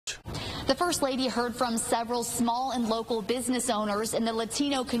The First Lady heard from several small and local business owners in the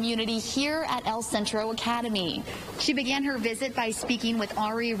Latino community here at El Centro Academy. She began her visit by speaking with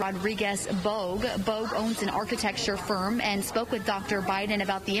Ari Rodriguez Bogue. Bogue owns an architecture firm and spoke with Dr. Biden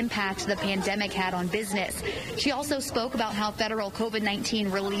about the impact the pandemic had on business. She also spoke about how federal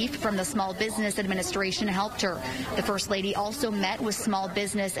COVID-19 relief from the Small Business Administration helped her. The First Lady also met with Small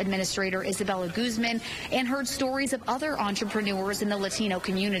Business Administrator Isabel Guzman and heard stories of other entrepreneurs in the Latino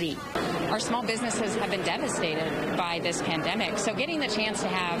community. Our small businesses have been devastated by this pandemic, so getting the chance to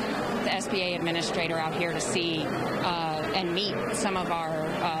have the SBA administrator out here to see and meet some of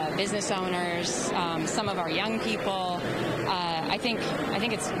our business owners, some of our young people, I think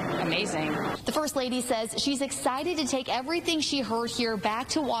it's amazing. The First Lady says she's excited to take everything she heard here back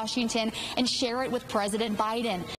to Washington and share it with President Biden.